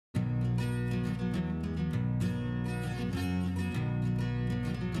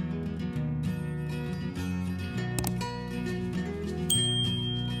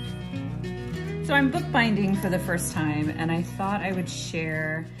So I'm bookbinding for the first time, and I thought I would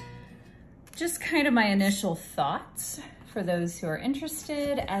share just kind of my initial thoughts for those who are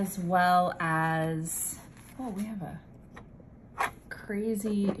interested, as well as, oh, we have a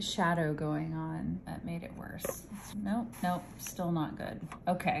crazy shadow going on that made it worse. Nope, still not good.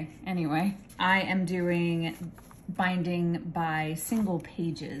 Okay, anyway, I am doing binding by single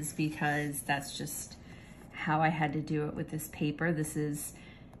pages because that's just how I had to do it with this paper. This is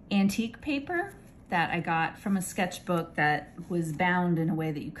antique paper that I got from a sketchbook that was bound in a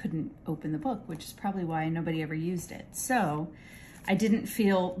way that you couldn't open the book, which is probably why nobody ever used it. So I didn't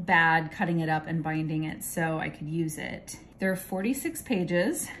feel bad cutting it up and binding it so I could use it. There are 46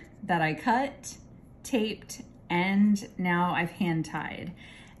 pages that I cut, taped, and now I've hand tied.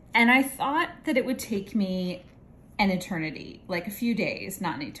 And I thought that it would take me an eternity, like a few days,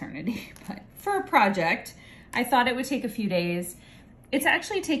 not an eternity, but for a project, I thought it would take a few days. It's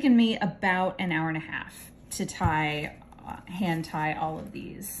actually taken me about an hour and a half to hand tie all of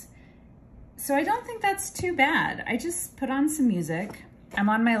these. So I don't think that's too bad. I just put on some music. I'm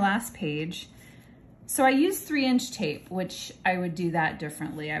on my last page. So I use 3-inch tape, which I would do that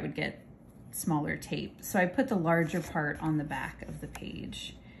differently. I would get smaller tape. So I put the larger part on the back of the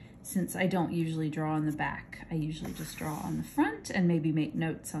page. Since I don't usually draw on the back, I usually just draw on the front and maybe make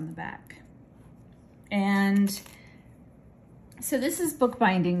notes on the back. And so this is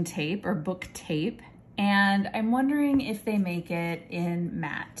bookbinding tape or book tape, and I'm wondering if they make it in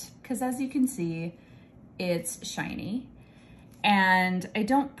matte, because as you can see, it's shiny. And I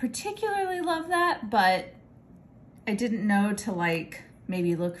don't particularly love that, but I didn't know to like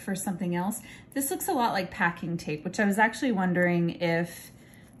maybe look for something else. This looks a lot like packing tape, which I was actually wondering if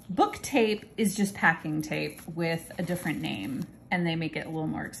book tape is just packing tape with a different name and they make it a little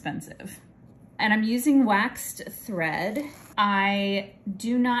more expensive. And I'm using waxed thread. I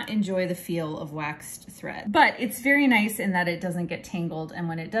do not enjoy the feel of waxed thread, but it's very nice in that it doesn't get tangled. And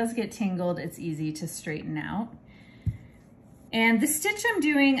when it does get tangled, it's easy to straighten out. And the stitch I'm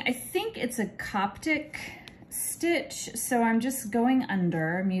doing, I think it's a Coptic stitch. So I'm just going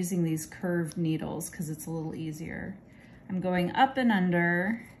under. I'm using these curved needles because it's a little easier. I'm going up and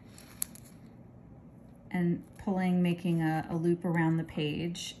under and pulling, making a loop around the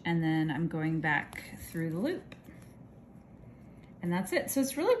page, and then I'm going back through the loop. And that's it. So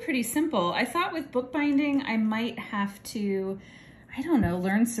it's really pretty simple. I thought with bookbinding, I might have to, I don't know,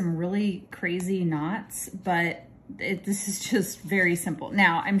 learn some really crazy knots, but this is just very simple.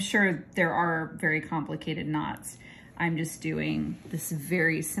 Now, I'm sure there are very complicated knots. I'm just doing this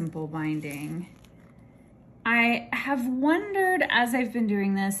very simple binding. I have wondered as I've been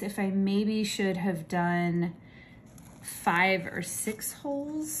doing this if I maybe should have done 5 or 6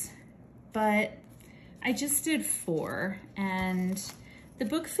 holes, but I just did 4, and the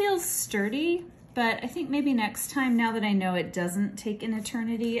book feels sturdy, but I think maybe next time, now that I know it doesn't take an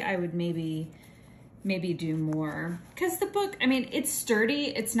eternity, I would maybe do more. Because the book, I mean, it's sturdy,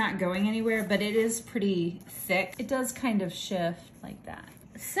 it's not going anywhere, but it is pretty thick. It does kind of shift like that.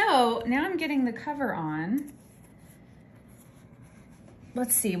 So now I'm getting the cover on.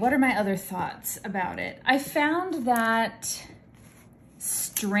 Let's see, what are my other thoughts about it? I found that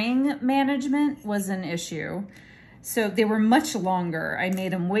string management was an issue. So they were much longer. I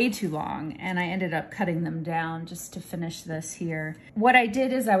made them way too long, and I ended up cutting them down just to finish this here. What I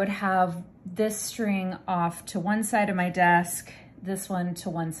did is I would have this string off to one side of my desk, this one to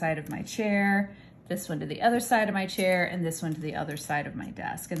one side of my chair, this one to the other side of my chair, and this one to the other side of my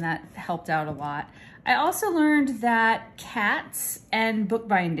desk, and that helped out a lot. I also learned that cats and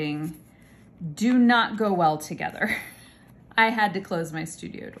bookbinding do not go well together. I had to close my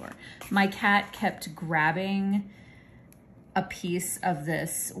studio door. My cat kept grabbing a piece of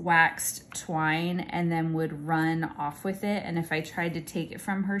this waxed twine and then would run off with it, and if I tried to take it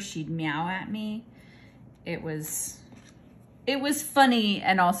from her, she'd meow at me. It was funny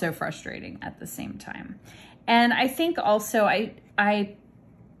and also frustrating at the same time. And I think also I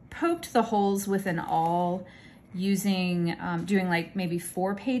poked the holes with an awl using, doing like maybe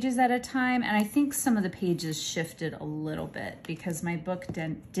 4 pages at a time. And I think some of the pages shifted a little bit because my book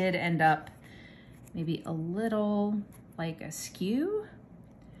did end up maybe a little like askew.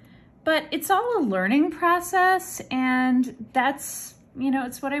 But it's all a learning process, and that's, you know,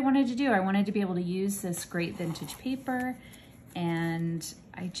 it's what I wanted to do. I wanted to be able to use this great vintage paper, and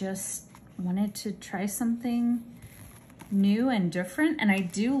I just wanted to try something new and different, and I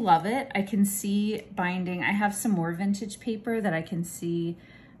do love it. I can see binding. I have some more vintage paper that I can see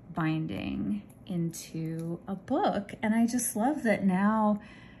binding into a book, and I just love that now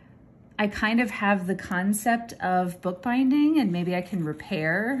I kind of have the concept of bookbinding, and maybe I can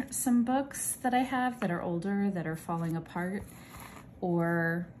repair some books that I have that are older, that are falling apart,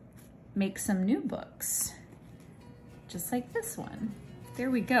 or make some new books, just like this one. There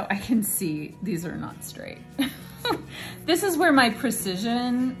we go. I can see these are not straight. This is where my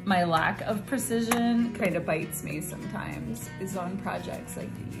precision, my lack of precision kind of bites me sometimes, is on projects like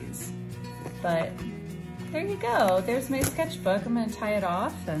these. But there you go. There's my sketchbook. I'm gonna tie it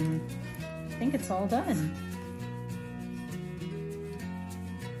off and I think it's all done.